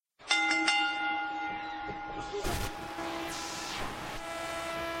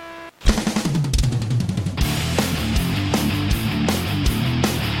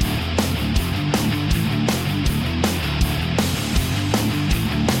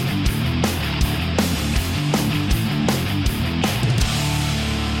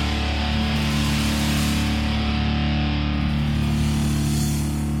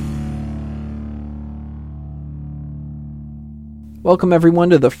Welcome everyone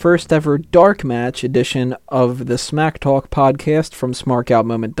to the first ever Dark Match edition of the Smack Talk podcast from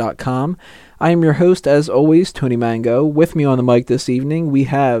SmarkOutMoment.com. I am your host, as always, Tony Mango. With me on the mic this evening, we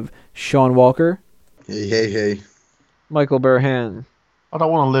have Sean Walker. Hey. Michael Burhan. I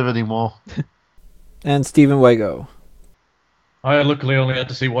don't want to live anymore. And Stephen Wago. I luckily only had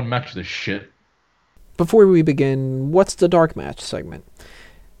to see one match of this shit. Before we begin, what's the Dark Match segment?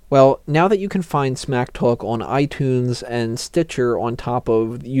 Well, now that you can find Smack Talk on iTunes and Stitcher on top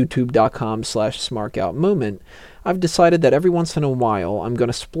of youtube.com/SmarkOutMoment, I've decided that every once in a while I'm going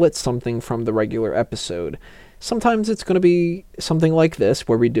to split something from the regular episode. Sometimes it's going to be something like this,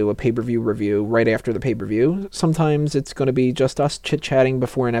 where we do a pay-per-view review right after the pay-per-view. Sometimes it's going to be just us chit-chatting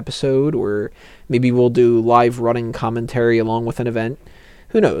before an episode, or maybe we'll do live running commentary along with an event.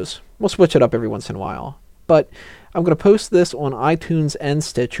 Who knows? We'll switch it up every once in a while. But I'm going to post this on iTunes and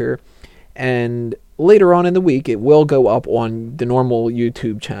Stitcher, and later on in the week it will go up on the normal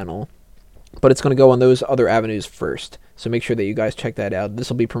YouTube channel, but it's going to go on those other avenues first. So make sure that you guys check that out. This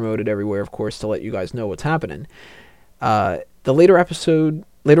will be promoted everywhere, of course, to let you guys know what's happening. The later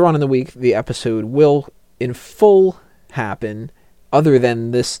on in the week, the episode will in full happen, other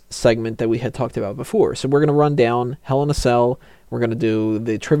than this segment that we had talked about before. So we're going to run down Hell in a Cell. We're going to do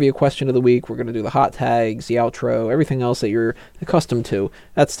the trivia question of the week. We're going to do the hot tags, the outro, everything else that you're accustomed to.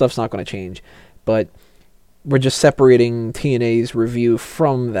 That stuff's not going to change. But we're just separating TNA's review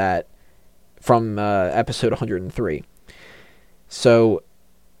from that, from episode 103. So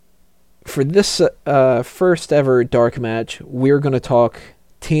for this first ever Dark Match, we're going to talk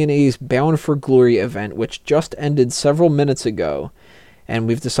TNA's Bound for Glory event, which just ended several minutes ago. And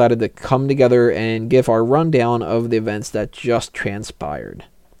we've decided to come together and give our rundown of the events that just transpired.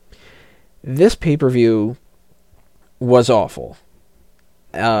 This pay-per-view was awful.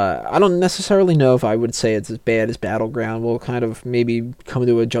 I don't necessarily know if I would say it's as bad as Battleground. We'll kind of maybe come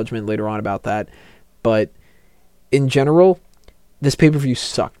to a judgment later on about that. But in general, this pay-per-view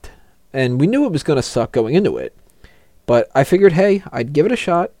sucked. And we knew it was going to suck going into it. But I figured, hey, I'd give it a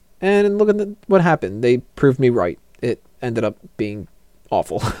shot. And look at what happened. They proved me right. It ended up being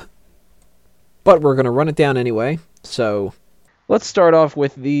awful. But we're going to run it down anyway. So let's start off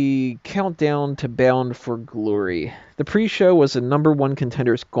with the countdown to Bound for Glory. The pre-show was a number one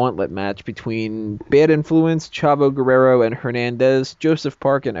contenders gauntlet match between Bad Influence, Chavo Guerrero and Hernandez, Joseph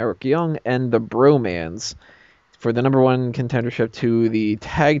Park and Eric Young, and the Bromans for the number one contendership to the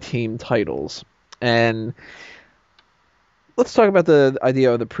tag team titles. And let's talk about the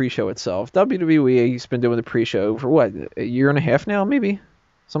idea of the pre-show itself. WWE's been doing the pre-show for what, a year and a half now, maybe?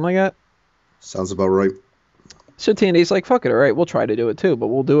 Something like that? Sounds about right. So TNA's like, fuck it, alright, we'll try to do it too, but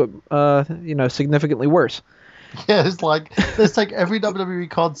we'll do it, significantly worse. Yeah, it's like, let's take every WWE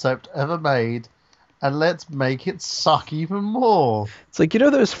concept ever made and let's make it suck even more. It's like,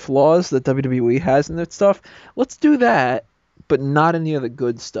 those flaws that WWE has in their stuff? Let's do that, but not any of the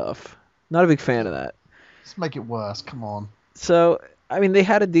good stuff. Not a big fan of that. Let's make it worse, come on. So, I mean, they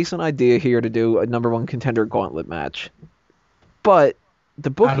had a decent idea here to do a number one contender gauntlet match. But the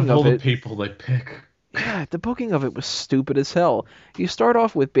booking Out of all of it... the people they pick. Yeah, the booking of it was stupid as hell. You start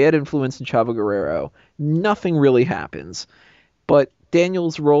off with Bad Influence and Chavo Guerrero. Nothing really happens. But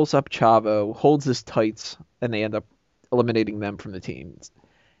Daniels rolls up Chavo, holds his tights, and they end up eliminating them from the team.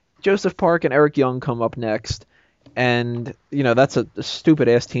 Joseph Park and Eric Young come up next. And, that's a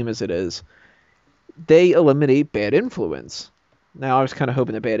stupid-ass team as it is. They eliminate Bad Influence. Now, I was kind of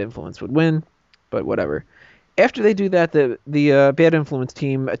hoping that Bad Influence would win, but whatever. After they do that, the Bad Influence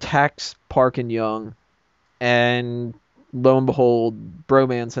team attacks Park and Young, and lo and behold,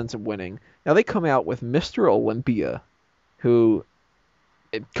 Broman ends up winning. Now, they come out with Mr. Olympia, who...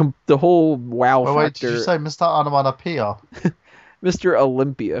 the whole wow factor... Wait, did you say Mr. Onomatopoeia? Mr.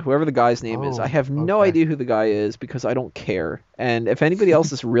 Olympia, whoever the guy's name is. I have no idea who the guy is because I don't care. And if anybody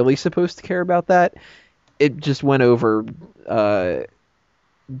else is really supposed to care about that, it just went over the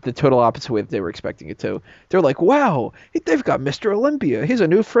total opposite way that they were expecting it to. They're like, wow, they've got Mr. Olympia. He's a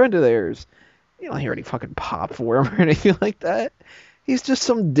new friend of theirs. You don't hear any fucking pop for him or anything like that. He's just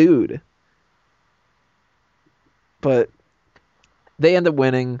some dude. But they end up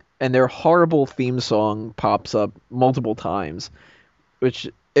winning, and their horrible theme song pops up multiple times. Which,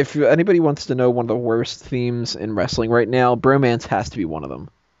 if anybody wants to know one of the worst themes in wrestling right now, Bromance has to be one of them.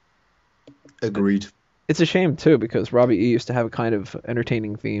 Agreed. It's a shame, too, because Robbie E. used to have a kind of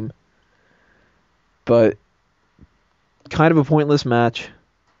entertaining theme. But kind of a pointless match.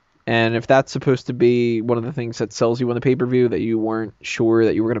 And if that's supposed to be one of the things that sells you on the pay-per-view, that you weren't sure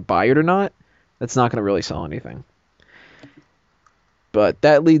that you were going to buy it or not, that's not going to really sell anything. But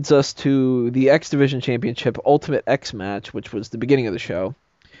that leads us to the X Division Championship Ultimate X match, which was the beginning of the show.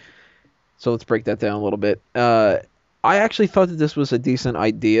 So let's break that down a little bit. I actually thought that this was a decent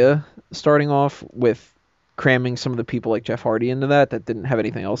idea, starting off with cramming some of the people like Jeff Hardy into that didn't have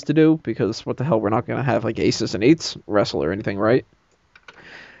anything else to do, because what the hell, we're not going to have like aces and eights wrestle or anything, right?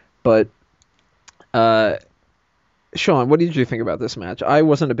 But, Sean, what did you think about this match? I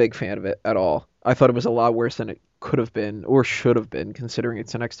wasn't a big fan of it at all. I thought it was a lot worse than it could have been or should have been, considering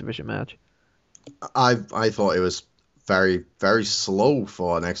it's an X Division match. I thought it was very, very slow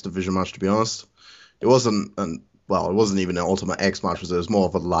for an X Division match, to be honest. It wasn't it wasn't even an Ultimate X match, it was more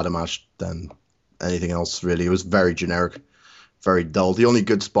of a ladder match than anything else, really. It was very generic, very dull. The only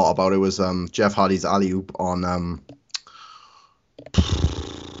good spot about it was Jeff Hardy's alley-oop on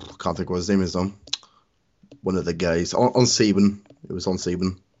I can't think what his name is though. One of the guys on Saban. It was on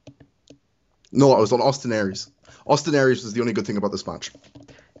Saban. No, it was on Austin Aries. Austin Aries was the only good thing about this match.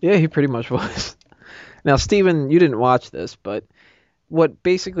 Yeah, he pretty much was. Now, Steven, you didn't watch this, but what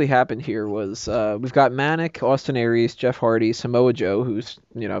basically happened here was we've got Manic, Austin Aries, Jeff Hardy, Samoa Joe, who's,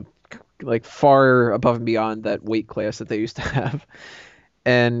 like far above and beyond that weight class that they used to have,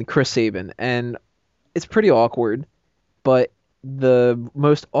 and Chris Sabin. And it's pretty awkward, but the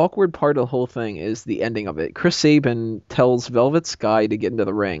most awkward part of the whole thing is the ending of it. Chris Sabin tells Velvet Sky to get into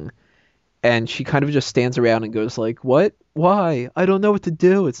the ring, and she kind of just stands around and goes like, "What? Why? I don't know what to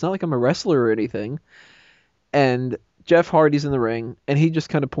do. It's not like I'm a wrestler or anything." And Jeff Hardy's in the ring, and he just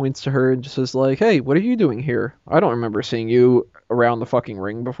kind of points to her and just says like, "Hey, what are you doing here? I don't remember seeing you around the fucking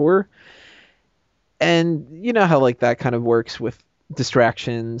ring before." And you know how like that kind of works with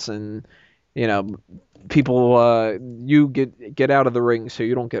distractions and, people, you get out of the ring so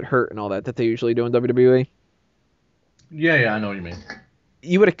you don't get hurt and all that they usually do in WWE. Yeah, I know what you mean.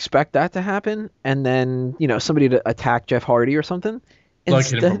 You would expect that to happen, and then, somebody to attack Jeff Hardy or something. Like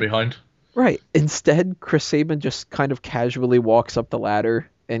hit him from behind. Right. Instead, Chris Sabin just kind of casually walks up the ladder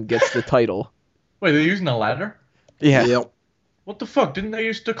and gets the title. Wait, they're using a ladder? Yeah. Yep. What the fuck? Didn't they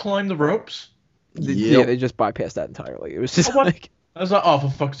used to climb the ropes? Yeah, they just bypassed that entirely. It was just like... I was like, oh, for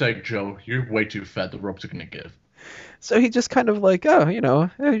fuck's sake, Joe, you're way too fat. The ropes are going to give. So he just kind of like, oh, you're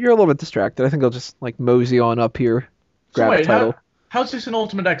a little bit distracted. I think I'll just like mosey on up here, grab the title. How's this an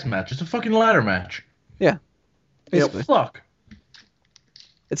Ultimate X match? It's a fucking ladder match. Yeah. Basically. Fuck.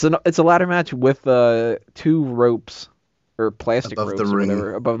 It's a ladder match with 2 ropes or plastic above ropes the or ring.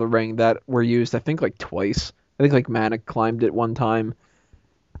 whatever above the ring that were used, I think, like twice. I think like Manic climbed it one time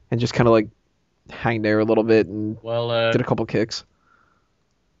and just kind of like hang there a little bit and did a couple kicks.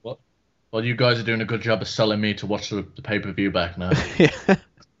 Well, you guys are doing a good job of selling me to watch the pay-per-view back now. Yeah.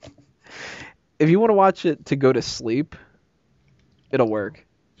 If you want to watch it to go to sleep, it'll work.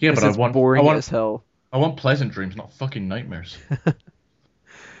 Yeah, but it's boring as hell. I want pleasant dreams, not fucking nightmares.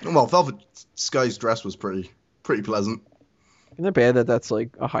 Well, Velvet Sky's dress was pretty pleasant. Isn't it bad that that's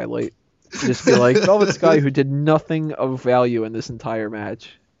like a highlight? Just be like, Velvet Sky, who did nothing of value in this entire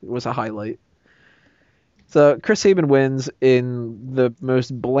match, was a highlight. So Chris Sabin wins in the most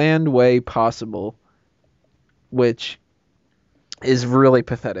bland way possible, which is really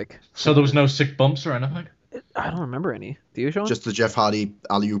pathetic. So there was no sick bumps or anything? I don't remember any. Do you, Sean? Just the Jeff Hardy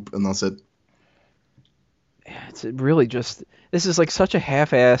alley-oop, and that's it. Yeah, it's really just... This is like such a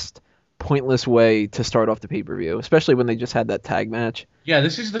half-assed, pointless way to start off the pay-per-view, especially when they just had that tag match. Yeah,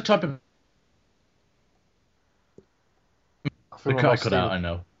 this is the type of... The cut out, I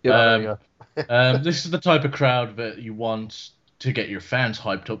know. Yep. This is the type of crowd that you want to get your fans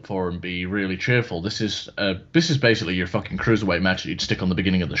hyped up for and be really cheerful. This is basically your fucking cruiserweight match that you'd stick on the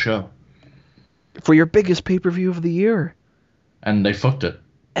beginning of the show. For your biggest pay-per-view of the year. And they fucked it.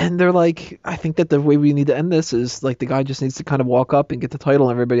 And they're like, I think that the way we need to end this is like the guy just needs to kind of walk up and get the title,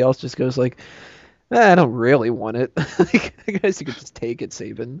 and everybody else just goes like, I don't really want it. Like, I guess you could just take it,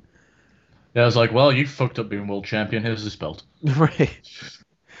 Sabin. Yeah, I was like, well, you fucked up being world champion. Here's this belt. Right.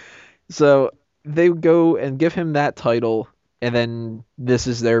 So they go and give him that title, and then this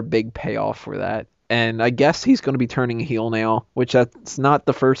is their big payoff for that. And I guess he's going to be turning heel now, which that's not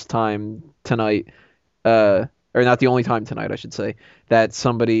the first time tonight, or not the only time tonight, I should say, that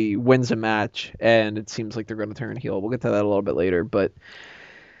somebody wins a match and it seems like they're going to turn heel. We'll get to that a little bit later, but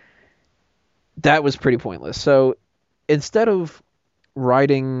that was pretty pointless. So instead of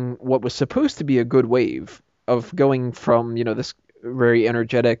riding what was supposed to be a good wave of going from, this very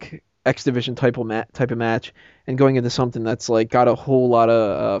energetic X Division type of match and going into something that's like got a whole lot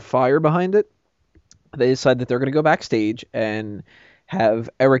of fire behind it, they decide that they're going to go backstage and have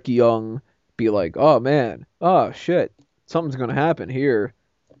Eric Young be like, oh man, oh shit, something's going to happen here.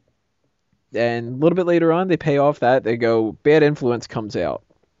 And a little bit later on, they pay off that. They go, Bad Influence comes out.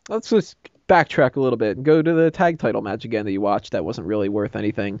 Let's just backtrack a little bit and go to the tag title match again that you watched that wasn't really worth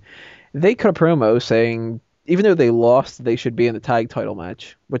anything. They cut a promo saying, even though they lost, they should be in the tag title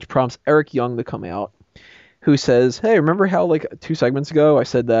match, which prompts Eric Young to come out, who says, hey, remember how like 2 segments ago I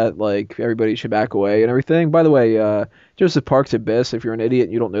said that like everybody should back away and everything? By the way, Joseph Park's Abyss, if you're an idiot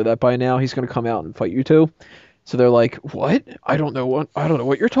and you don't know that by now, he's going to come out and fight you too. So they're like, what? I don't know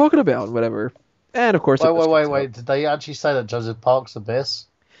what you're talking about, whatever. And of course, Wait. Did they actually say that Joseph Park's Abyss?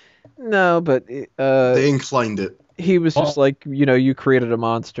 No, but they inclined it. He was just like, you created a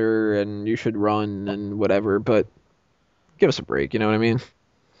monster and you should run and whatever, but give us a break, you know what I mean?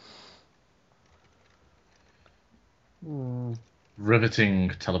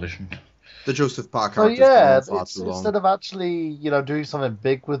 Riveting television. The Joseph Park So character's yeah, instead of actually, doing something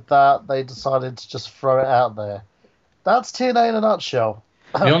big with that, they decided to just throw it out there. That's TNA in a nutshell.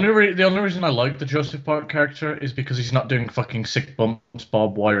 The only reason I like the Joseph Park character is because he's not doing fucking sick bumps,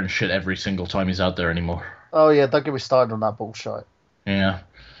 barbed wire, and shit every single time he's out there anymore. Oh yeah, don't get me started on that bullshit. Yeah,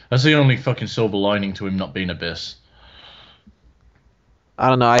 that's the only fucking silver lining to him not being Abyss. I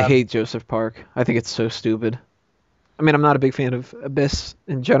don't know. I hate Joseph Park. I think it's so stupid. I mean, I'm not a big fan of Abyss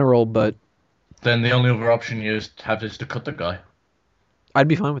in general, but then the only other option you have is to cut the guy. I'd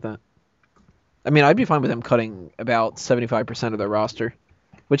be fine with that. I mean, I'd be fine with them cutting about 75% of their roster,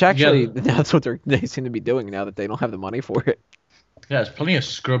 which actually that's what they seem to be doing now that they don't have the money for it. Yeah, there's plenty of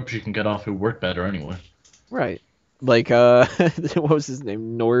scrubs you can get off who work better anyway. Right. Like, what was his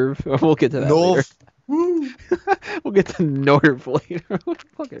name? Norv? We'll get to that later. We'll get to Norv later.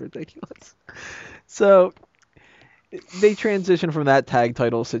 Fucking ridiculous. So, they transition from that tag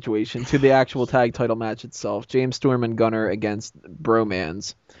title situation to the actual tag title match itself. James Storm and Gunner against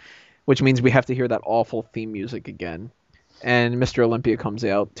Bromans, which means we have to hear that awful theme music again. And Mr. Olympia comes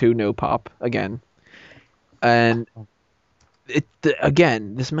out to no pop again. And,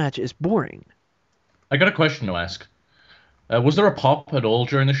 again, this match is boring. I got a question to ask. Was there a pop at all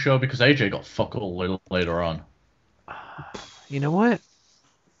during the show? Because AJ got fuck all later on. You know what?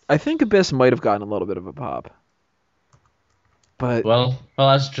 I think Abyss might have gotten a little bit of a pop. But well,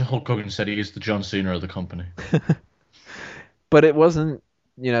 as Hulk Hogan said, he is the John Cena of the company. But it wasn't,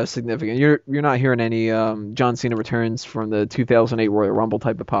 significant. You're not hearing any John Cena returns from the 2008 Royal Rumble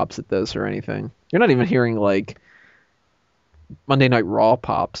type of pops at this or anything. You're not even hearing like Monday Night Raw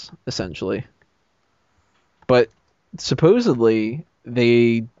pops, essentially. But supposedly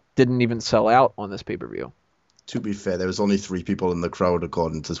they didn't even sell out on this pay-per-view. To be fair, there was only 3 people in the crowd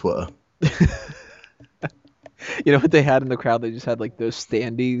according to Twitter. You know what they had in the crowd? They just had like those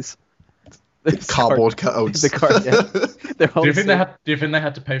standees. Cardboard cutouts. The card, yeah. Do you think they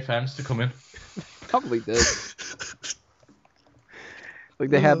had to pay fans to come in? Probably did. Like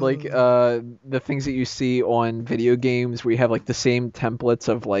they had like the things that you see on video games where you have like the same templates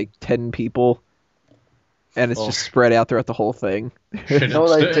of like 10 people. And it's just spread out throughout the whole thing. Shit, No,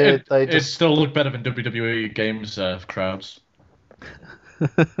 they did. It still looked better than WWE games crowds.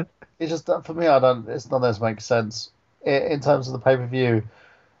 It's just that for me, it's none of this makes sense. In terms of the pay-per-view,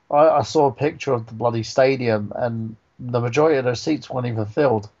 I saw a picture of the bloody stadium, and the majority of those seats weren't even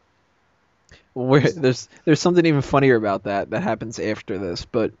filled. There's something even funnier about that happens after this,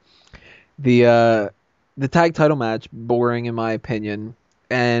 but the tag title match, boring in my opinion,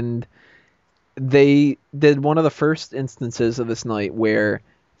 and they did one of the first instances of this night where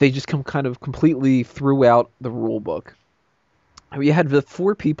they just kind of completely threw out the rule book. You had the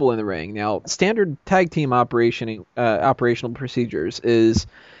 4 people in the ring. Now, standard tag team operational procedures is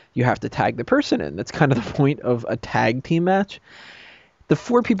you have to tag the person in. That's kind of the point of a tag team match. The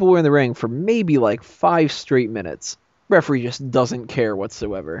 4 people were in the ring for maybe like 5 straight minutes. Referee just doesn't care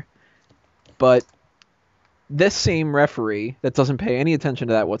whatsoever. But this same referee that doesn't pay any attention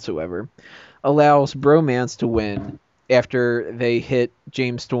to that whatsoever allows Bromance to win after they hit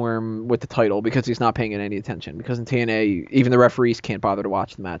James Storm with the title because he's not paying any attention. Because in TNA, even the referees can't bother to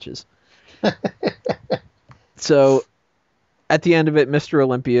watch the matches. So at the end of it, Mr.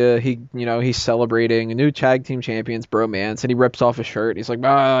 Olympia, he's celebrating a new tag team champions, Bromance, and he rips off his shirt. He's like,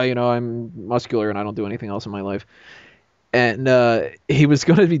 I'm muscular and I don't do anything else in my life. And he was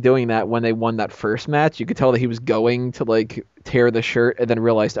going to be doing that when they won that first match. You could tell that he was going to like tear the shirt and then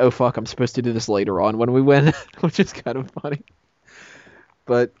realized, oh fuck, I'm supposed to do this later on when we win, which is kind of funny.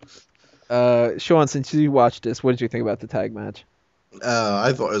 But Sean, since you watched this, what did you think about the tag match?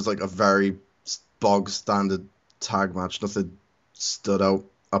 I thought it was like a very bog standard tag match. Nothing stood out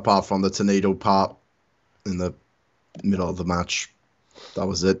apart from the tornado part in the middle of the match. That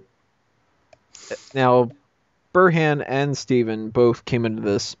was it. Now, Burhan and Steven both came into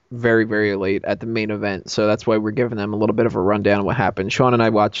this very, very late at the main event, so that's why we're giving them a little bit of a rundown of what happened. Sean and I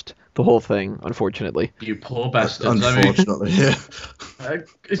watched the whole thing, unfortunately. You poor bastards. Unfortunately, yeah.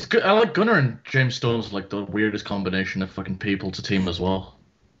 It's good. I like Gunnar and James Storm's like the weirdest combination of fucking people to team as well.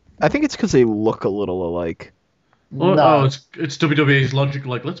 I think it's because they look a little alike. No. It's WWE's logic.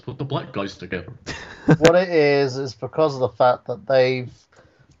 Like, let's put the black guys together. What it is because of the fact that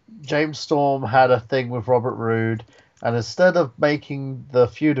James Storm had a thing with Robert Roode, and instead of making the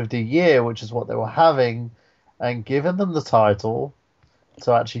feud of the year, which is what they were having, and giving them the title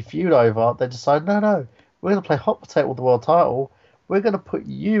to actually feud over, they decided, no, we're going to play hot potato with the world title. We're going to put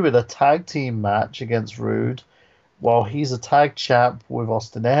you in a tag team match against Roode while he's a tag champ with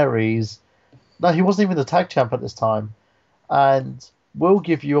Austin Aries. No, he wasn't even the tag champ at this time. And we'll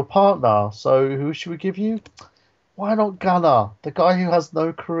give you a partner. So who should we give you? Why not Gunnar? The guy who has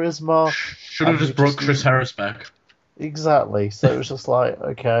no charisma. Should have just brought Chris Harris back. Exactly. So it was just like,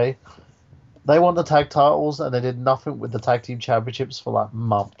 okay. They won the tag titles and they did nothing with the tag team championships for like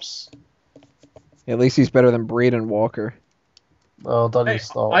months. At least he's better than Braden Walker. Oh, don't you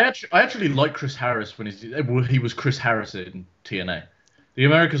stop. I actually like Chris Harris when he was Chris Harris in TNA. The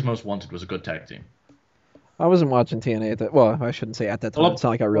America's Most Wanted was a good tag team. I wasn't watching TNA at that. Well, I shouldn't say at that time. It's not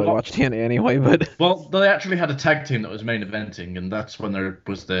like I really watched TNA anyway, but well, they actually had a tag team that was main eventing, and that's when there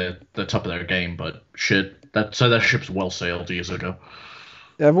was the top of their game. But shit, that ship's well sailed years ago.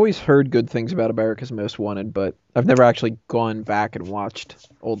 I've always heard good things about America's Most Wanted, but I've never actually gone back and watched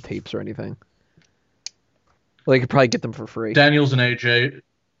old tapes or anything. Well, you could probably get them for free. Daniels and AJ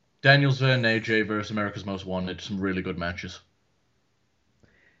versus America's Most Wanted, some really good matches.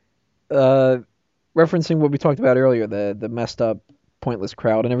 Referencing what we talked about earlier, the messed up, pointless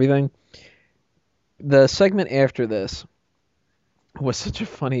crowd and everything. The segment after this was such a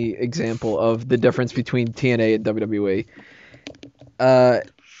funny example of the difference between TNA and WWE.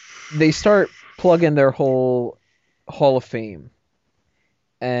 They start plugging their whole Hall of Fame.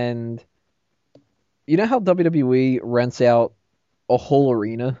 And you know how WWE rents out a whole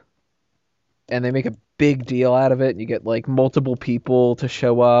arena? And they make a big deal out of it, and you get like multiple people to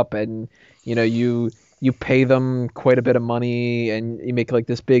show up, and you know you pay them quite a bit of money, and you make like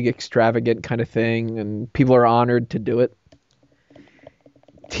this big extravagant kind of thing, and people are honored to do it.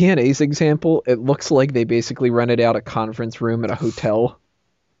 TNA's example, it looks like they basically rented out a conference room at a hotel,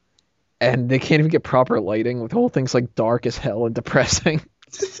 and they can't even get proper lighting. The whole thing's like dark as hell and depressing.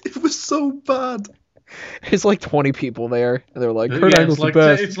 It was so bad. It's like 20 people there, and they're like, Kurt Angle's the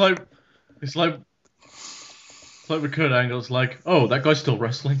best. It's like with Kurt Angle, it's like, oh, that guy's still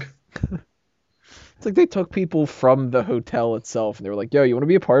wrestling. It's like they took people from the hotel itself, and they were like, yo, you want to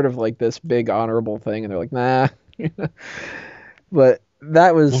be a part of like this big honorable thing? And they're like, nah. But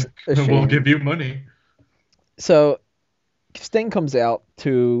that was a shame. We'll give you money. So Sting comes out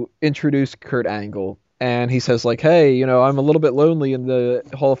to introduce Kurt Angle, and he says like, hey, you know, I'm a little bit lonely in the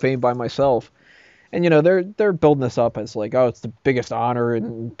Hall of Fame by myself. And, you know, they're building this up as like, oh, it's the biggest honor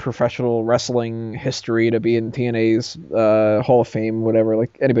in professional wrestling history to be in TNA's Hall of Fame, whatever.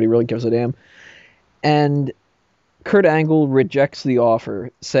 Like, anybody really gives a damn. And Kurt Angle rejects the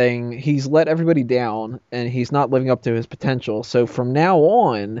offer, saying he's let everybody down and he's not living up to his potential. So from now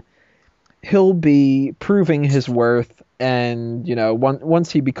on, he'll be proving his worth. And, you know,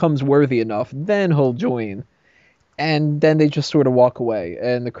 once he becomes worthy enough, then he'll join. And then they just sort of walk away.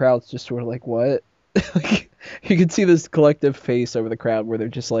 And the crowd's just sort of like, what? Like, you can see this collective face over the crowd where they're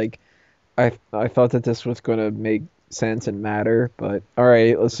just like, I thought that this was going to make sense and matter, but all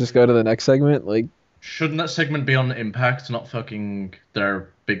right, let's just go to the next segment. Like, shouldn't that segment be on Impact, not fucking their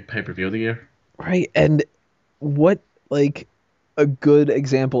big pay-per-view of the year? Right, and what, like, a good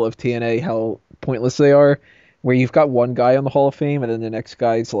example of TNA, how pointless they are, where you've got one guy on the Hall of Fame, and then the next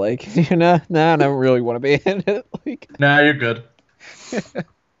guy's like, nah, I don't really want to be in it. Like, nah, you're good.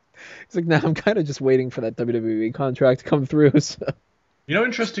 It's like, now I'm kind of just waiting for that WWE contract to come through. So. You know,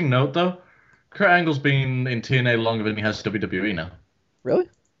 interesting note, though? Kurt Angle's been in TNA longer than he has WWE now. Really?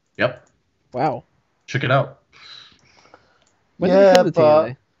 Yep. Wow. Check it out. When did he come to but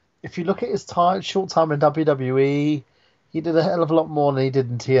TNA? If you look at his short time in WWE, he did a hell of a lot more than he did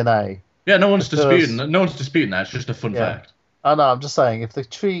in TNA. Yeah, no one's disputing that. It's just a fun fact. I know, I'm just saying, if the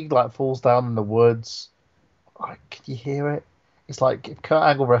tree like falls down in the woods, like, can you hear it? It's like, if Kurt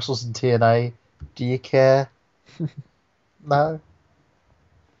Angle wrestles in TNA, do you care? No.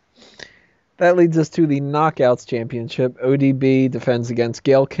 That leads us to the Knockouts Championship. ODB defends against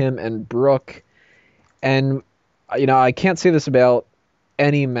Gail Kim and Brooke. And, you know, I can't say this about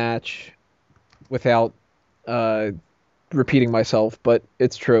any match without repeating myself, but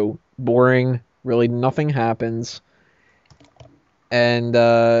it's true. Boring, Really, nothing happens. And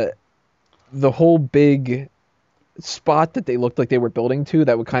the whole big spot that they looked like they were building to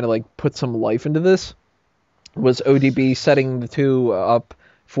that would kind of like put some life into this was ODB setting the two up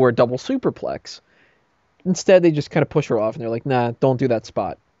for a double superplex. Instead, they just kind of push her off, and they're like, nah, don't do that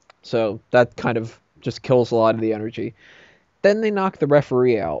spot. So that kind of just kills a lot of the energy. Then they knock the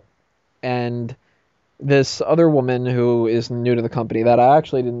referee out, and this other woman who is new to the company that I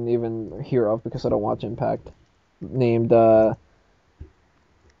actually didn't even hear of because I don't watch Impact, named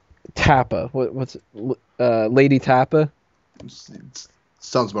Tappa. What's Lady Tappa?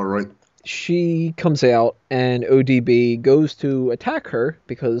 Sounds about right. She comes out, and ODB goes to attack her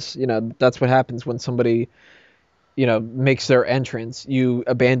because, that's what happens when somebody, makes their entrance. You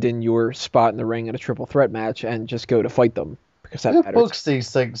abandon your spot in the ring in a triple threat match and just go to fight them because that Who matters. books these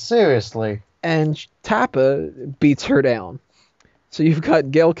things? Seriously. And Tappa beats her down. So you've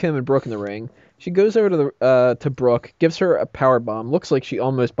got Gail Kim and Brooke in the ring. She goes over to Brooke, gives her a power bomb. Looks like she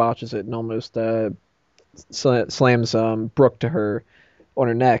almost botches it and almost slams Brooke to her on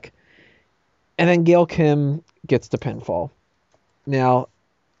her neck. And then Gail Kim gets the pinfall. Now,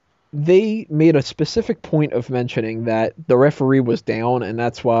 they made a specific point of mentioning that the referee was down, and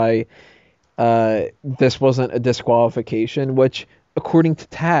that's why this wasn't a disqualification, which, according to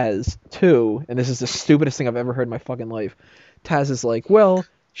Taz, too, and this is the stupidest thing I've ever heard in my fucking life, Taz is like, well,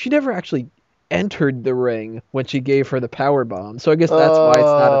 she never actually entered the ring when she gave her the power bomb, so I guess that's why it's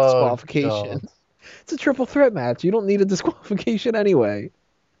not a disqualification. God. It's a triple threat match. You don't need a disqualification anyway.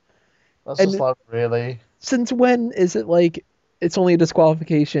 That's And- just like, really? Since when is it like it's only a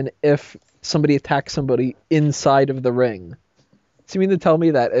disqualification if somebody attacks somebody inside of the ring? So you mean to tell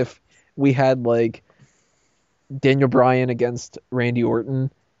me that if we had like Daniel Bryan against Randy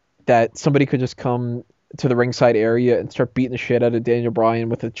Orton, that somebody could just come to the ringside area and start beating the shit out of Daniel Bryan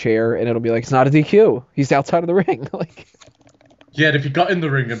with a chair, and it'll be like, it's not a DQ. He's outside of the ring. Like, Yeah, if you got in the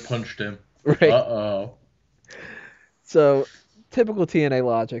ring and punched him. right. Uh-oh. So, typical TNA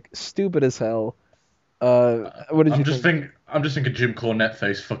logic. Stupid as hell. What did you think? I'm just thinking Jim Cornette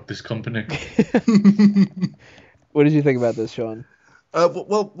face, fuck this company. What did you think about this, Sean?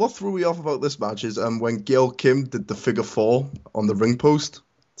 Well, what threw me off about this match is when Gail Kim did the figure 4 on the ring post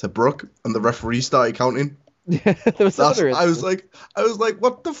to Brooke, and the referee started counting. Yeah, there was another I was like,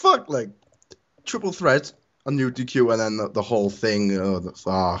 what the fuck? Like, triple threat, a new DQ, and then the whole thing.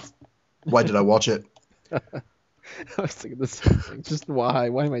 Why did I watch it? I was thinking the same thing. Just why?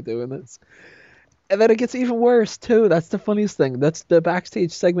 Why am I doing this? And then it gets even worse, too. That's the funniest thing. That's the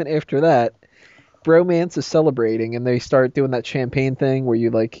backstage segment after that. Bromance is celebrating, and they start doing that champagne thing where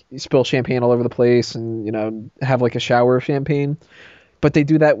you spill champagne all over the place and, have like a shower of champagne. But they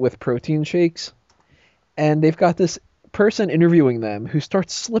do that with protein shakes. And they've got this person interviewing them who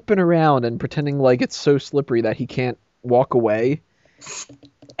starts slipping around and pretending like it's so slippery that he can't walk away.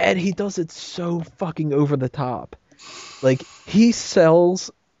 And he does it so fucking over the top. Like, he sells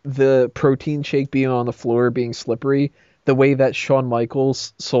the protein shake being on the floor being slippery the way that Shawn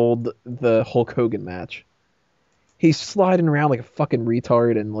Michaels sold the Hulk Hogan match. He's sliding around like a fucking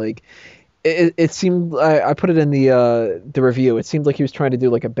retard, and like it seemed, I put it in the review, it seemed like he was trying to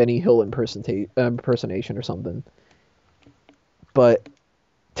do like a Benny Hill impersonation or something. But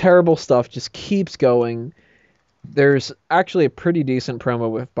terrible stuff just keeps going. There's actually a pretty decent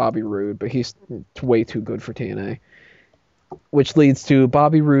promo with Bobby Roode, but he's way too good for TNA. Which leads to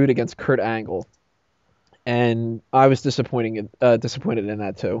Bobby Roode against Kurt Angle. And I was disappointed in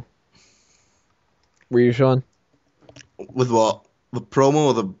that too. Were you, Sean? With what? The promo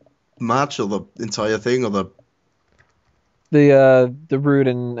or the match or the entire thing or the Roode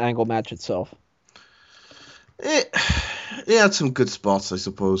and Angle match itself? It had some good spots, I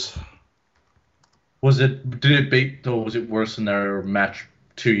suppose. Did it beat, or was it worse than their match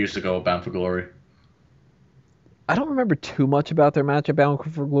 2 years ago at Bound for Glory? I don't remember too much about their match at Bound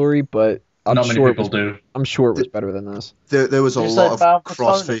for Glory, but I'm Not many sure people do. I'm sure it was better than this. There was a Did you lot say Bound of for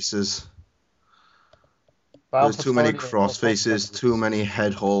cross Tony? faces. Bound There's for too many Tony cross or faces, Fox too many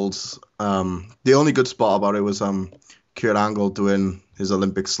head holds. The only good spot about it was Kurt Angle doing his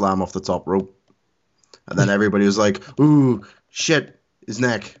Olympic slam off the top rope. And then everybody was like, ooh, shit, his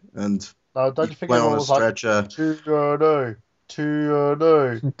neck. And No, don't you think went on everyone a was like, stretcher. TNA,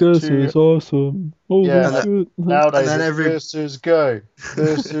 TNA. This Two- is awesome. Holy Yeah. shit. Nowadays, And then this is gay.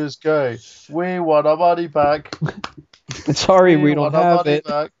 This is gay. We want our money back. Sorry, we don't want our have money it.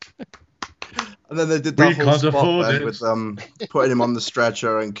 back. And then they did We that whole can't spot afford then it. with putting him on the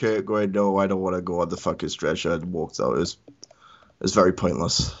stretcher and Kurt going, no, I don't want to go on the fucking stretcher, and walked out. It was very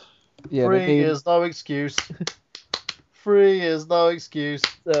pointless. Yeah, Free is no excuse. Free is no excuse.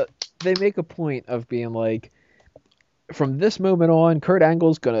 they make a point of being like, from this moment on, Kurt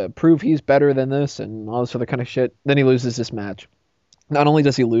Angle's gonna prove he's better than this and all this other kind of shit. Then he loses this match. Not only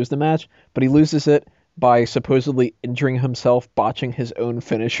does he lose the match, but he loses it by supposedly injuring himself, botching his own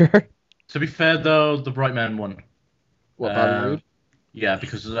finisher. To be fair, though, the right man won. What, Bobby Roode? Yeah,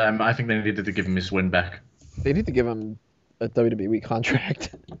 because I think they needed to give him his win back. They need to give him a WWE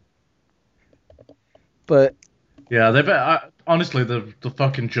contract. But yeah, honestly, the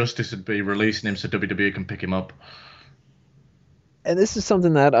fucking justice would be releasing him so WWE can pick him up. And this is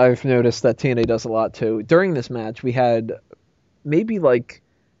something that I've noticed that TNA does a lot too. During this match, we had maybe like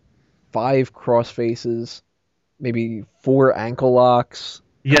 5 crossfaces, maybe 4 ankle locks.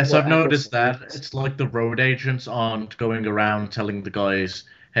 Yes, I've noticed that. It's like the road agents aren't going around telling the guys,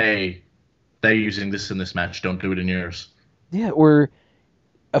 hey, they're using this in this match, don't do it in yours. Yeah, or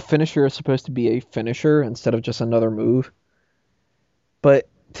a finisher is supposed to be a finisher instead of just another move. But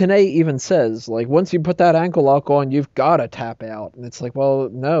Tenay even says, like, once you put that ankle lock on, you've got to tap out. And it's like, well,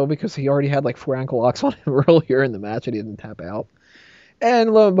 no, because he already had like 4 ankle locks on him earlier in the match and he didn't tap out.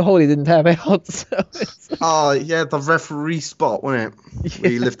 And lo and behold, he didn't tap out. So oh, yeah, the referee spot, wasn't it? Yeah.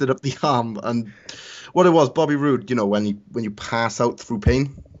 Where he lifted up the arm. And what it was, Bobby Roode, you know, when you pass out through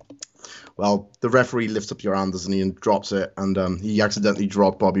pain, well, the referee lifts up your arm, doesn't he, and drops it. And he accidentally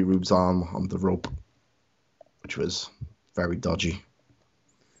dropped Bobby Roode's arm on the rope, which was very dodgy.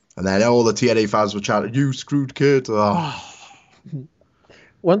 And then all the TNA fans were chanting, "You screwed Kurt." Oh.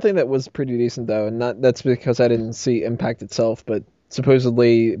 One thing that was pretty decent, though, and that's because I didn't see Impact itself, but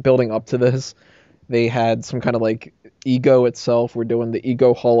supposedly building up to this, they had some kind of like Ego itself. We're doing the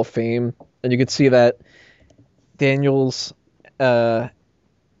Ego Hall of Fame, and you could see that Daniels and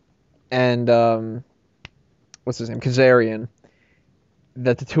what's his name, Kazarian,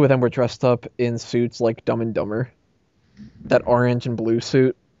 that the two of them were dressed up in suits like Dumb and Dumber, that orange and blue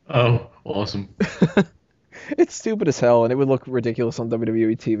suit. Oh, awesome. It's stupid as hell, and it would look ridiculous on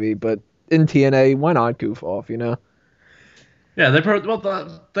WWE TV, but in TNA, why not goof off, you know? Yeah,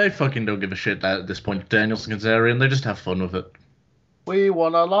 they fucking don't give a shit at this point. Daniels and Kazarian, they just have fun with it. We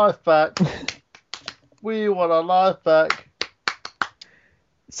want our life back. We want our life back.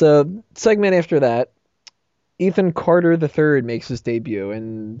 So, segment after that, Ethan Carter III makes his debut,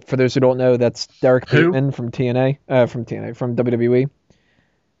 and for those who don't know, that's Derek Bateman from from WWE.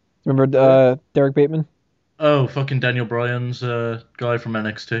 Remember Derek Bateman? Oh, fucking Daniel Bryan's guy from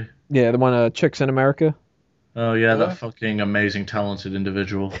NXT. Yeah, the one Chicks in America. Oh yeah, that fucking amazing, talented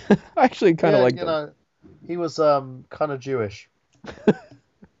individual. I actually kind of like him. Know, he was kind of Jewish.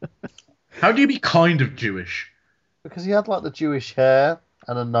 How do you be kind of Jewish? Because he had like the Jewish hair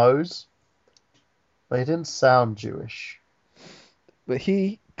and a nose, but he didn't sound Jewish. But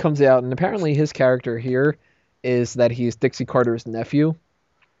he comes out, and apparently his character here is that he's Dixie Carter's nephew.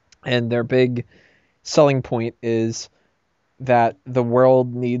 And their big selling point is that the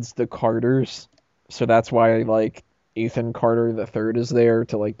world needs the Carters. So that's why, like, Ethan Carter III is there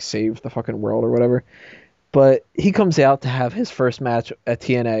to, like, save the fucking world or whatever. But he comes out to have his first match at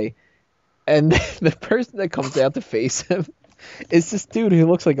TNA. And the person that comes out to face him is this dude who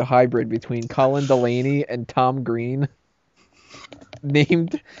looks like a hybrid between Colin Delaney and Tom Green.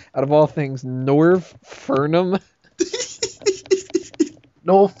 Named, out of all things, Norv Furnham.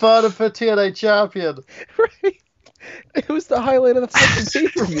 North Furnham for TNA champion. Right. It was the highlight of the fucking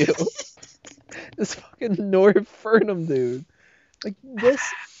pay-per-view. This fucking Norv Furnham dude. Like, this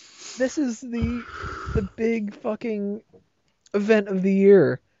is the big fucking event of the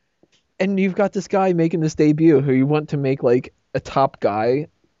year. And you've got this guy making this debut who you want to make, like, a top guy,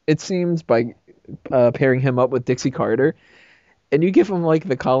 it seems, by pairing him up with Dixie Carter. And you give him, like,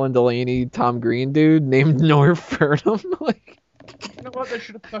 the Colin Delaney, Tom Green dude named Norv Furnham. Like, you know what? They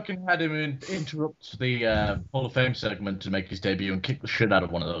should have fucking had him interrupt the Hall of Fame segment to make his debut and kick the shit out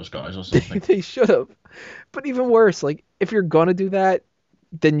of one of those guys or something. They should have. But even worse, like, if you're gonna do that,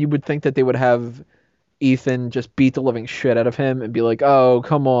 then you would think that they would have Ethan just beat the living shit out of him and be like, oh,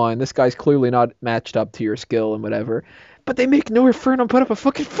 come on, this guy's clearly not matched up to your skill and whatever. But they make Norv Furnham put up a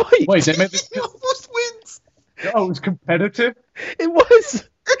fucking fight. Wait, they made this... He almost wins. Oh, it was competitive? It was.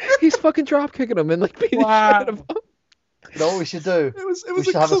 He's fucking drop kicking him and, like, beating the shit out of him. You know what we should do? We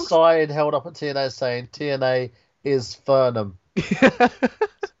should have a sign held up at TNA saying TNA is Furnham.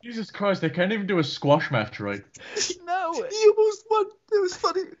 Jesus Christ, they can't even do a squash match right. No. He almost won. It was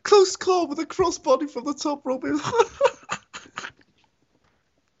funny. Close call with a crossbody from the top rope. No.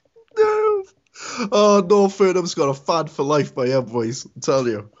 Oh, Norv Furnham's got a fan for life by him, boys. I'm telling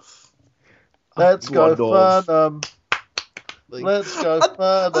you. Let's go Furnham. Like, Let's go and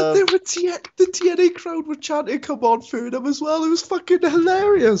further. they were the TNA crowd were chanting, "Come on, Fernum" as well. It was fucking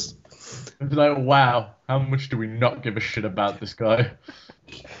hilarious. It's like, wow, how much do we not give a shit about this guy?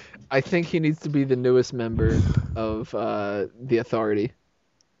 I think he needs to be the newest member of the Authority.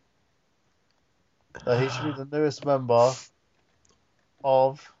 He should be the newest member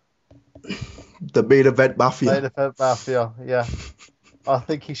of The main event mafia. Main Event Mafia. Yeah, I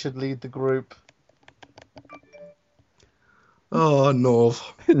think he should lead the group. Oh, Norv.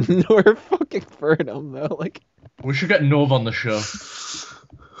 Nor fucking Fernum though. Like, We should get Nov on the show.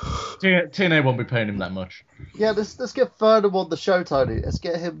 TNA won't be paying him that much. Yeah, let's get Fernum on the show, Tony. Let's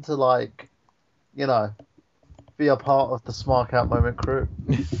get him to be a part of the Smart Out Moment crew.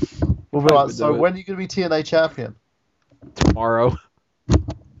 We'll be like, so when are you gonna be TNA champion? tomorrow.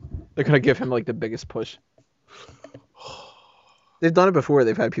 They're gonna give him like the biggest push. They've done it before.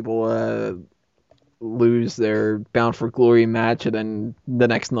 They've had people lose their Bound for Glory match, and then the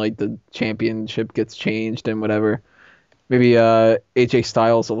next night the championship gets changed and whatever. Maybe AJ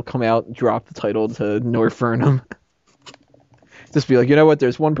Styles will come out and drop the title to North Fernum. Just be like, you know what?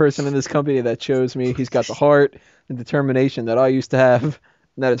 There's one person in this company that shows me he's got the heart and determination that I used to have,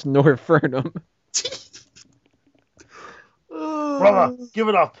 and that is North Fernum. Brother, give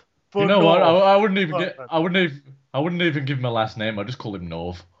it up. You know what? Norv. I wouldn't even give him a last name. I'd just call him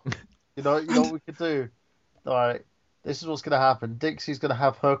Nov. You know what we could do? All right, this is what's going to happen. Dixie's going to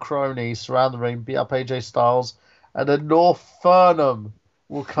have her cronies surround the ring, beat up AJ Styles, and then North Fernum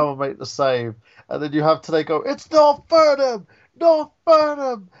will come and make the save. And then you have today go, it's North Fernum! North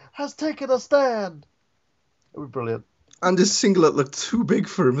Fernum has taken a stand! It would be brilliant. And his singlet looked too big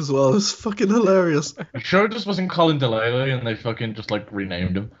for him as well. It was fucking hilarious. You sure it just wasn't Colin Delele and they fucking just like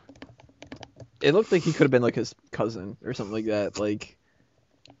renamed him? It looked like he could have been like his cousin or something like that. Like,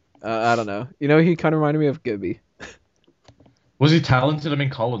 I don't know. You know, he kind of reminded me of Gibby. Was he talented? I mean,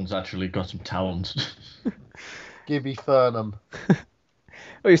 Colin's actually got some talent. Gibby Fernum.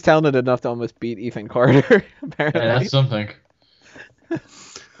 Well, he's talented enough to almost beat Ethan Carter, apparently. Yeah, that's something.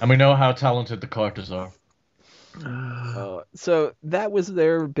 And we know how talented the Carters are. So that was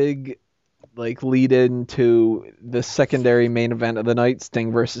their big like lead in to the secondary main event of the night,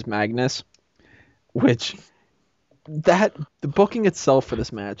 Sting versus Magnus, which the booking itself for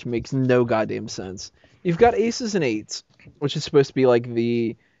this match makes no goddamn sense. You've got Aces and Eights, which is supposed to be like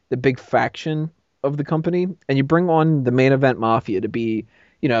the big faction of the company, and you bring on the main event Mafia to be,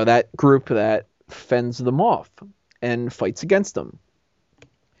 you know, that group that fends them off and fights against them.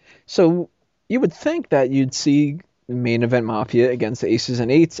 So you would think that you'd see main event Mafia against Aces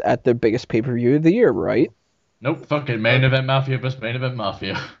and Eights at the biggest pay-per-view of the year, right? Nope, fucking main event Mafia versus main event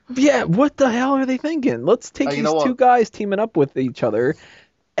Mafia. Yeah, what the hell are they thinking? Let's take these two guys teaming up with each other,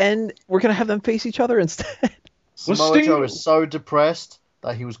 and we're going to have them face each other instead. Samoa Joe is so depressed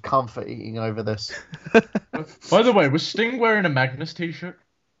that he was comfort eating over this. By the way, was Sting wearing a Magnus t-shirt?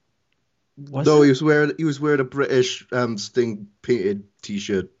 No, he was wearing a British Sting painted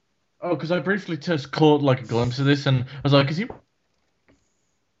t-shirt. Oh, because I briefly just caught like a glimpse of this, and I was like, is he...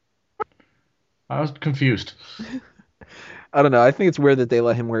 I was confused. I don't know. I think it's weird that they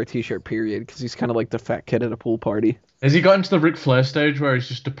let him wear a t-shirt, period, because he's kind of like the fat kid at a pool party. Has he got into the Ric Flair stage where he's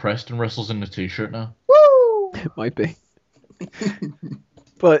just depressed and wrestles in a t-shirt now? Woo! It might be.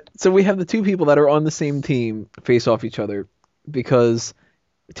 But, so we have the two people that are on the same team face off each other, because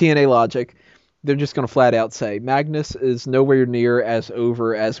TNA logic, they're just going to flat out say, Magnus is nowhere near as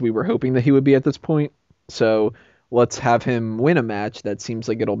over as we were hoping that he would be at this point, so let's have him win a match that seems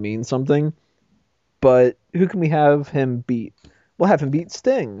like it'll mean something. But who can we have him beat? We'll have him beat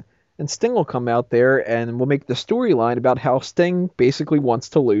Sting. And Sting will come out there and we'll make the storyline about how Sting basically wants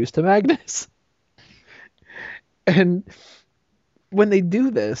to lose to Magnus. And when they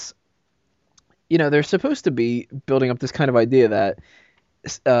do this, you know, they're supposed to be building up this kind of idea that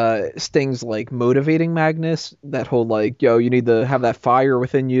Sting's like motivating Magnus. That whole like, yo, you need to have that fire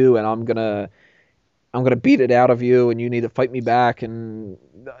within you and I'm gonna beat it out of you and you need to fight me back and,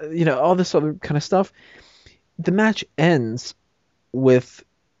 you know, all this other kind of stuff. The match ends with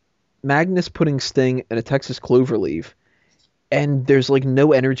Magnus putting Sting in a Texas cloverleaf and there's like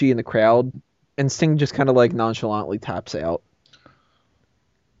no energy in the crowd and Sting just kind of like nonchalantly taps out.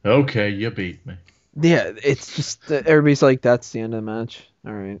 Okay, you beat me. Yeah, it's just, everybody's like, that's the end of the match.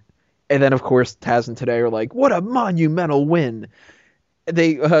 All right. And then, of course, Taz and Today are like, what a monumental win.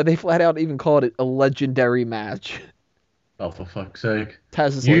 They flat out even call it a legendary match. Oh, for fuck's sake. Taz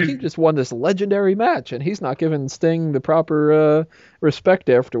is like, he just won this legendary match, and he's not giving Sting the proper respect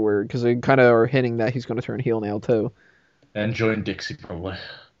afterward, because they kind of are hinting that he's going to turn heel now, too. And join Dixie, probably.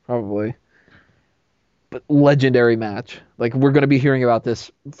 Probably. but legendary match. Like, we're going to be hearing about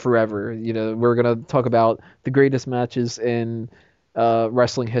this forever. We're going to talk about the greatest matches in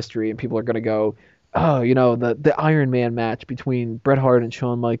wrestling history, and people are going to go, oh, the Iron Man match between Bret Hart and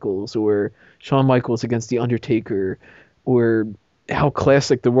Shawn Michaels, or Shawn Michaels against The Undertaker, or how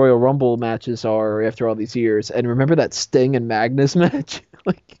classic the Royal Rumble matches are after all these years. And remember that Sting and Magnus match?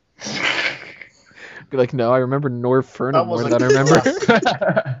 Like, be like, no, I remember Norv Furnham more than I remember.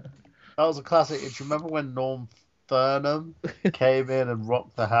 That was a classic. Do you remember when Norm Furnham came in and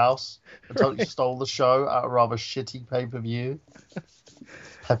rocked the house and totally stole the show at a rather shitty pay-per-view?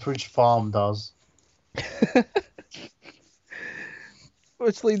 Pepperidge Farm does.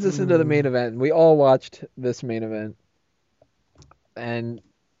 Which leads us into the main event. We all watched this main event. And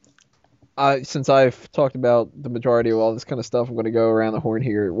since I've talked about the majority of all this kind of stuff, I'm going to go around the horn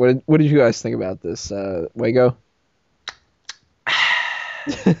here. What did you guys think about this, Wago?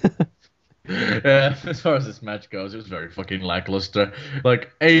 Yeah, as far as this match goes, it was very fucking lackluster.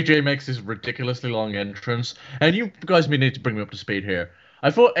 Like, AJ makes this ridiculously long entrance, and you guys may need to bring me up to speed here.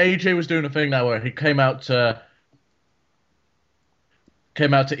 I thought AJ was doing a thing now where he came out to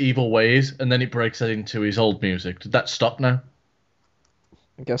Evil Ways, and then he breaks it into his old music. Did that stop now?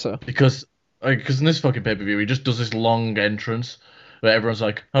 I guess so. Because in this fucking pay-per-view, he just does this long entrance where everyone's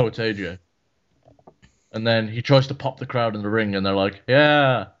like, oh, it's AJ. And then he tries to pop the crowd in the ring, and they're like,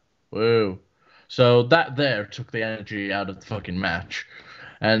 yeah, woo. So that there took the energy out of the fucking match.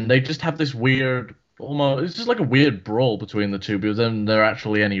 And they just have this weird, it's just like a weird brawl between the two, but then there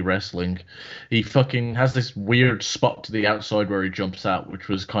actually any wrestling. He fucking has this weird spot to the outside where he jumps out, which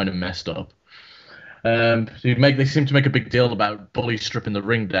was kind of messed up. They seem to make a big deal about Bully stripping the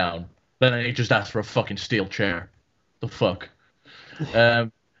ring down. Then he just asked for a fucking steel chair. The fuck?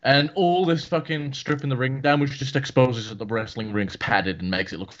 And all this fucking stripping the ring down, which just exposes that the wrestling ring's padded and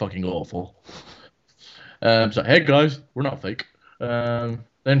makes it look fucking awful. So, hey guys, we're not fake.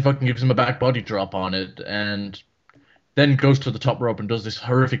 Then fucking gives him a back body drop on it, and then goes to the top rope and does this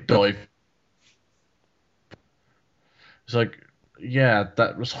horrific dive. It's like, yeah,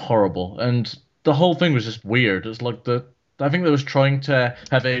 that was horrible. And the whole thing was just weird. It's like I think they was trying to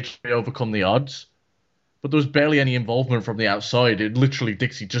have AJ overcome the odds, but there was barely any involvement from the outside. It literally,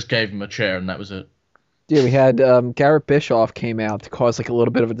 Dixie just gave him a chair and that was it. Yeah, we had Garrett Bischoff came out to cause like a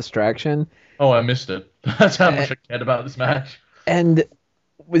little bit of a distraction. Oh, I missed it. That's how much I cared about this match. And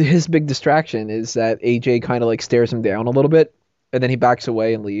with his big distraction is that AJ kind of like stares him down a little bit, and then he backs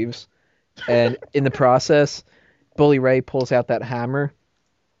away and leaves. And in the process, Bully Ray pulls out that hammer,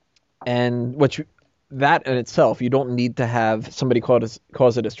 and that in itself, you don't need to have somebody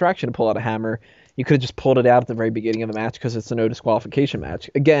cause a distraction to pull out a hammer. You could have just pulled it out at the very beginning of the match because it's a no disqualification match.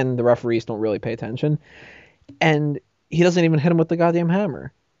 Again, the referees don't really pay attention, and he doesn't even hit him with the goddamn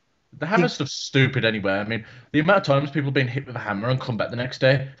hammer. The hammer stuff's stupid anyway. I mean, the amount of times people have been hit with a hammer and come back the next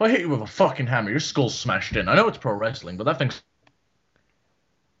day. If I hit you with a fucking hammer, your skull's smashed in. I know it's pro wrestling, but that thing's...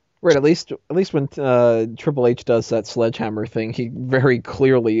 Right, at least when Triple H does that sledgehammer thing, he very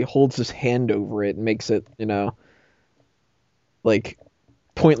clearly holds his hand over it and makes it, like,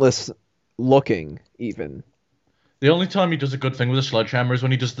 pointless looking, even. The only time he does a good thing with a sledgehammer is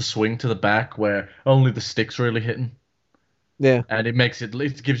when he does the swing to the back, where only the stick's really hitting. Yeah. And it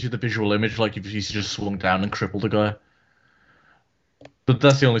gives you the visual image like if he's just swung down and crippled a guy. But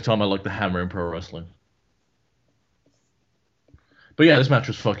that's the only time I like the hammer in pro wrestling. But yeah, this match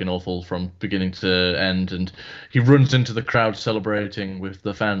was fucking awful from beginning to end, and he runs into the crowd celebrating with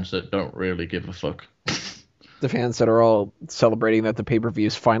the fans that don't really give a fuck. The fans that are all celebrating that the pay-per-view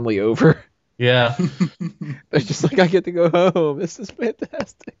is finally over. Yeah. They're just like, I get to go home. This is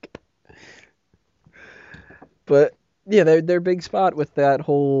fantastic. But yeah, their big spot with that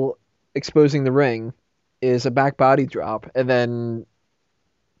whole exposing the ring is a back body drop, and then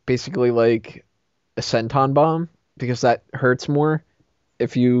basically like a senton bomb, because that hurts more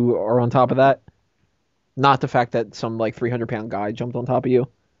if you are on top of that. Not the fact that some like 300-pound guy jumped on top of you,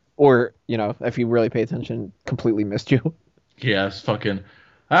 or if you really pay attention, completely missed you. Yeah, it's fucking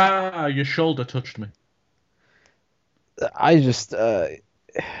your shoulder touched me. I just I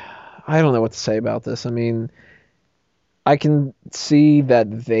don't know what to say about this. I mean, I can see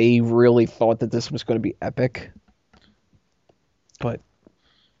that they really thought that this was going to be epic, but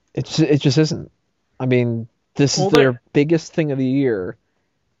it just isn't. I mean, this is their biggest thing of the year,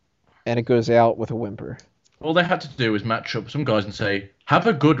 and it goes out with a whimper. All they had to do was match up some guys and say, have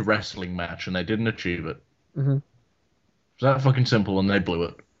a good wrestling match, and they didn't achieve it. Mm-hmm. It's that fucking simple, and they blew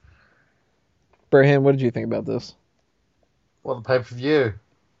it. Burhan, what did you think about this? What, the pay-per-view?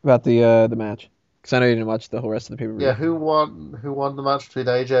 About the match? Because I know you didn't watch the whole rest of the pay-per-view. Yeah, who won the match between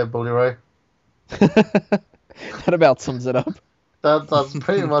AJ and Bully Ray? That about sums it up. That's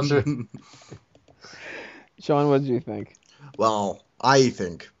pretty much it. Sean, what did you think? Well, I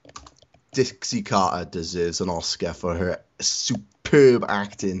think Dixie Carter deserves an Oscar for her superb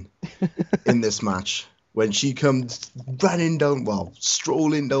acting in this match. When she comes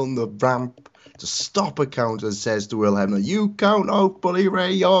strolling down the ramp to stop a count and says to Will Hebner, "You count out, Bully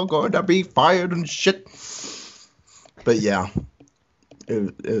Ray, you're going to be fired and shit." But yeah.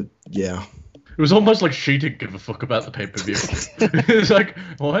 Yeah. It was almost like she didn't give a fuck about the pay-per-view. It's like,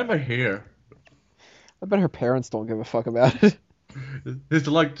 why am I here? I bet her parents don't give a fuck about it. It's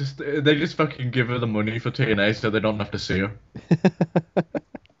like they just fucking give her the money for TNA so they don't have to see her.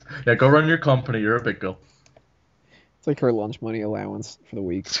 Yeah, go run your company. You're a big girl. It's like her lunch money allowance for the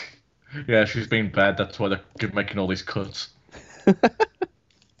week. Yeah, she's been bad. That's why they're making all these cuts.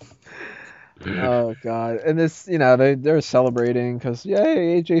 Oh god! And this, they're celebrating because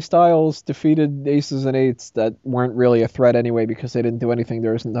yay, AJ Styles defeated Aces and Eights that weren't really a threat anyway because they didn't do anything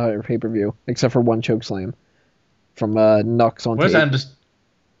during this entire pay-per-view except for one chokeslam from Nux on Where's tape. Anderson?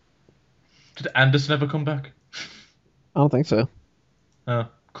 Did Anderson ever come back? I don't think so. Oh,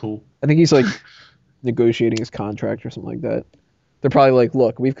 cool. I think he's like negotiating his contract or something like that. They're probably like,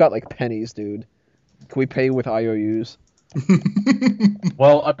 look, we've got like pennies, dude. Can we pay with IOUs?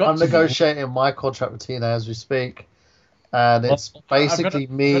 Well, I'm negotiating my contract with TNA as we speak, and it's basically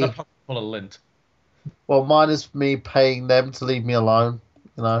me. I'm gonna pull a lint. Well, mine is me paying them to leave me alone.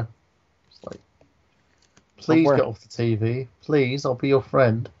 It's like, please get off the TV. Please, I'll be your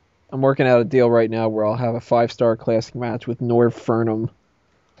friend. I'm working out a deal right now where I'll have a 5-star classic match with Norv Furnham.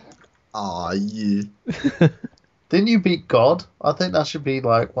 Aw, yeah. Didn't you beat God? I think that should be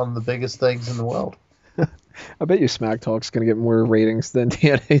like one of the biggest things in the world. I bet you Smack Talk's going to get more ratings than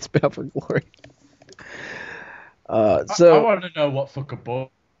TNA's Bound for Glory. I want to know what fucking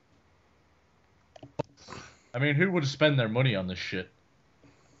ball. I mean, who would spend their money on this shit?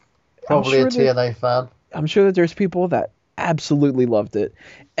 Probably a TNA fan. I'm sure that there's people that absolutely loved it.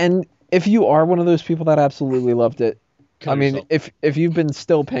 And if you are one of those people that absolutely loved it, if you've been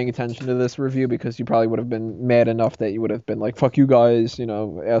still paying attention to this review, because you probably would have been mad enough that you would have been like, fuck you guys,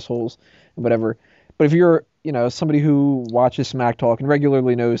 assholes, and whatever. But if you're, somebody who watches Smack Talk and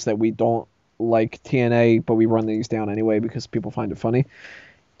regularly knows that we don't like TNA, but we run these down anyway because people find it funny.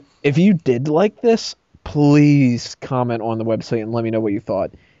 If you did like this, please comment on the website and let me know what you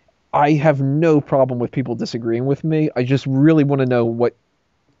thought. I have no problem with people disagreeing with me. I just really want to know what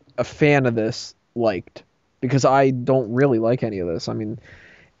a fan of this liked, because I don't really like any of this. I mean,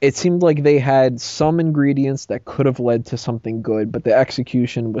 it seemed like they had some ingredients that could have led to something good, but the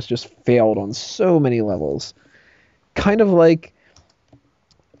execution was just failed on so many levels. Kind of like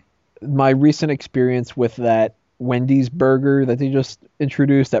my recent experience with that Wendy's burger that they just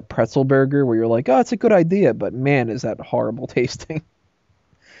introduced, that pretzel burger, where you're like, oh, it's a good idea, but man, is that horrible tasting.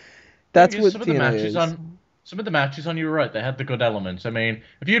 That's what TNA is. Some of the matches on, you were right, they had the good elements. I mean,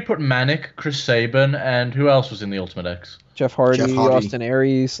 if you had put Manic, Chris Sabin, and who else was in the Ultimate X? Jeff Hardy. Austin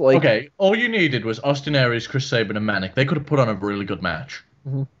Aries. Okay, all you needed was Austin Aries, Chris Sabin, and Manic. They could have put on a really good match.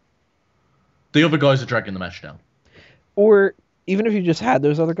 Mm-hmm. The other guys are dragging the match down. Or even if you just had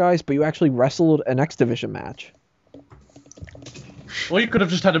those other guys, but you actually wrestled an X Division match. Or you could have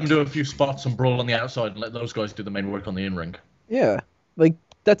just had them do a few spots and brawl on the outside and let those guys do the main work on the in-ring. Yeah,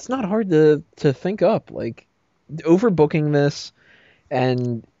 that's not hard to think up. Overbooking this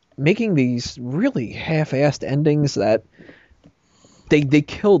and making these really half-assed endings that they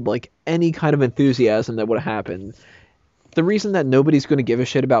killed any kind of enthusiasm that would have happened. The reason that nobody's going to give a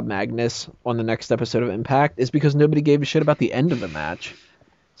shit about Magnus on the next episode of Impact is because nobody gave a shit about the end of the match.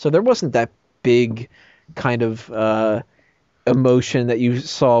 So there wasn't that big kind of emotion that you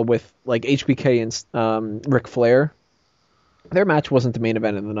saw with HBK and Ric Flair. Their match wasn't the main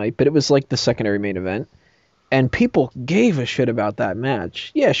event of the night, but it was the secondary main event. And people gave a shit about that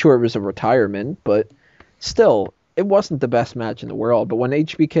match. Yeah, sure, it was a retirement, but still, it wasn't the best match in the world. But when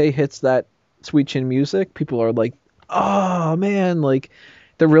HBK hits that Sweet Chin music, people are like, oh, man,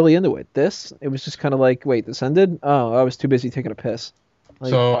 they're really into it. It was just kind of wait, this ended? Oh, I was too busy taking a piss.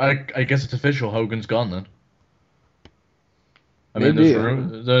 So I guess it's official, Hogan's gone then. I mean,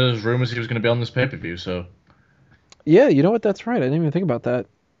 there's rumors he was going to be on this pay-per-view, so... Yeah, you know what, that's right. I didn't even think about that.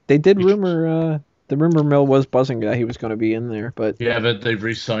 They did rumor... The rumor mill was buzzing that he was going to be in there, but... Yeah, but they've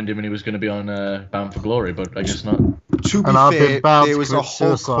re-signed him and he was going to be on Bound for Glory, but I guess not. To be fair, there was a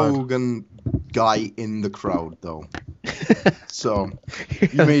Hulk Hogan guy in the crowd, though. So,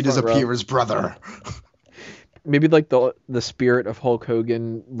 he made his appearance, brother. Maybe the spirit of Hulk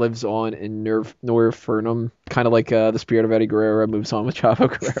Hogan lives on in Norv Furnham, kind of like the spirit of Eddie Guerrero moves on with Chavo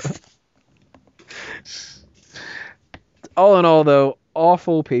Guerrero. All in all, though,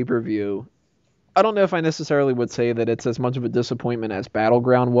 awful pay-per-view. I don't know if I necessarily would say that it's as much of a disappointment as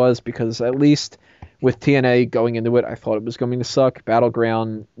Battleground was, because at least with TNA going into it, I thought it was going to suck.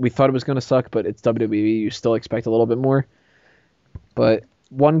 Battleground, we thought it was going to suck, but it's WWE. You still expect a little bit more. But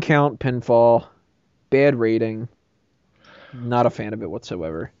 1 count, pinfall, bad rating. Not a fan of it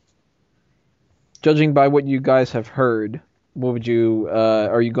whatsoever. Judging by what you guys have heard, what would you,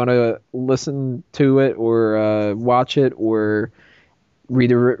 are you going to listen to it or watch it or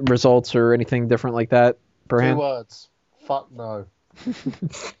read the results or anything different like that? 2 words. Fuck no.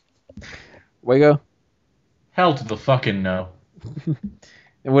 Wago? Hell to the fucking no.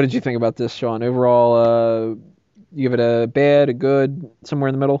 And what did you think about this, Sean? Overall, you give it a bad, a good, somewhere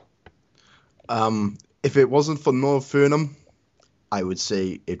in the middle? If it wasn't for Noah Furnham, I would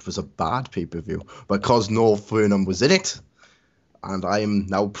say it was a bad pay-per-view. Because Noah Furnham was in it, and I am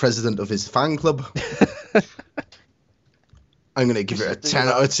now president of his fan club, I'm going to give it a 10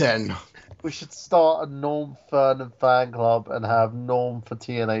 out of 10. We should start a Norm Furnham fan club and have Norm for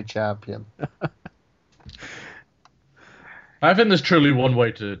TNA champion. I think there's truly one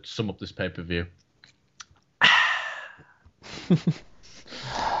way to sum up this pay-per-view.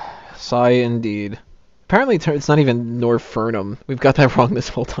 Sigh indeed. Apparently it's not even Norv Furnham. We've got that wrong this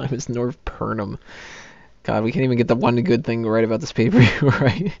whole time. It's Norv Purnham. God, we can't even get the one good thing right about this pay-per-view,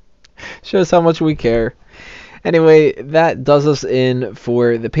 right? Shows how much we care. Anyway, that does us in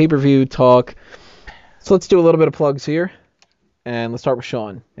for the pay-per-view talk. So let's do a little bit of plugs here. And let's start with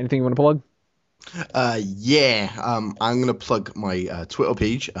Sean. Anything you want to plug? I'm going to plug my Twitter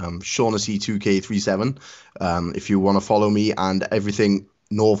page, Shaughnessy2K37. If you want to follow me and everything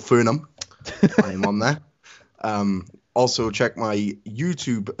Noah Furnham, I'm on there. Also, check my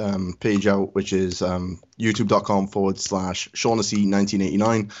YouTube page out, which is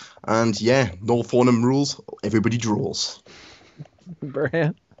youtube.com/Shaughnessy1989. And yeah, Noah Furnham rules. Everybody drools.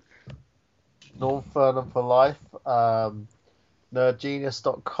 Brian? Norm Furnham for life.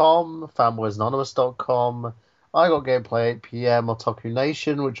 Nerdgenius.com, fanboysanonymous.com. I got gameplay 8 p.m. on Otaku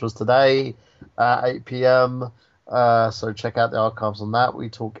Nation, which was today at 8 p.m. So check out the archives on that. We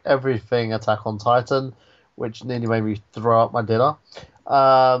talk everything Attack on Titan, which nearly made me throw up my dinner.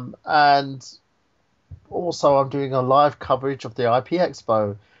 And also I'm doing a live coverage of the IP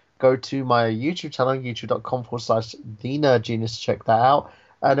Expo. Go to my YouTube channel, youtube.com/TheNerdGenius to check that out.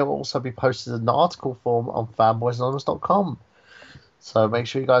 And it will also be posted in an article form on fanboysanonymous.com. So make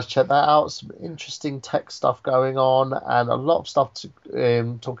sure you guys check that out. Some interesting tech stuff going on and a lot of stuff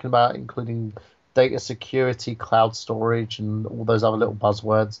talking about, including data security, cloud storage, and all those other little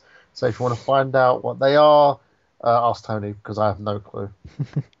buzzwords. So if you want to find out what they are, ask Tony, because I have no clue.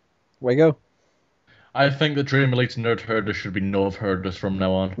 Wago? I think the Dream Elite Nerd Herders should be Nov Herders from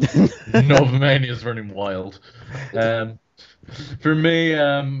now on. Novamania is running wild. For me,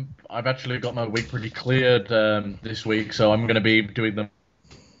 I've actually got my week pretty cleared this week, so I'm going to be doing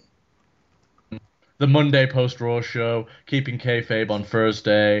the Monday post-Raw show, keeping kayfabe on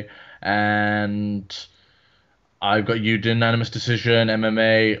Thursday, and I've got Unanimous Decision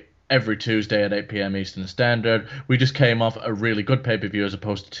MMA every Tuesday at 8 p.m. Eastern Standard. We just came off a really good pay-per-view as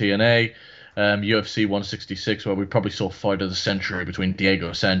opposed to TNA. UFC 166, where we probably saw fight of the century between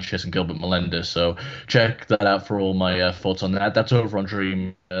Diego Sanchez and Gilbert Melendez. So check that out for all my thoughts on that. That's over on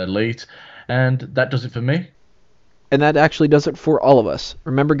Dream Elite. And that does it for me. And that actually does it for all of us.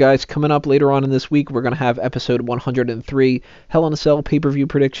 Remember, guys, coming up later on in this week, we're going to have episode 103, Hell in a Cell pay-per-view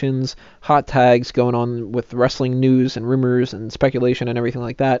predictions, hot tags going on with wrestling news and rumors and speculation and everything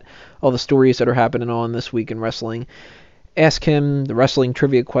like that. All the stories that are happening on this week in wrestling. Ask him the wrestling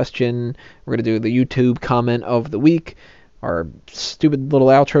trivia question. We're going to do the YouTube comment of the week, our stupid little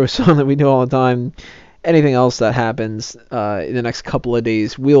outro song that we do all the time. Anything else that happens in the next couple of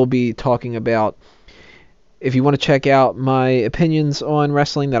days, we'll be talking about. If you want to check out my opinions on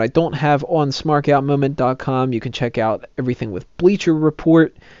wrestling that I don't have on smarkoutmoment.com, you can check out everything with Bleacher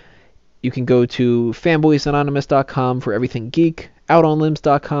Report. You can go to fanboysanonymous.com for everything geek,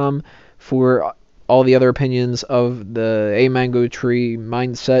 outonlimbs.com for all the other opinions of the A Mango Tree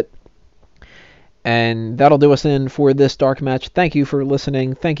mindset. And that'll do us in for this dark match. Thank you for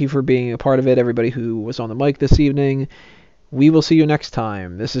listening. Thank you for being a part of it, everybody who was on the mic this evening. We will see you next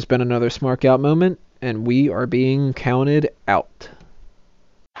time. This has been another Smark Out Moment, and we are being counted out.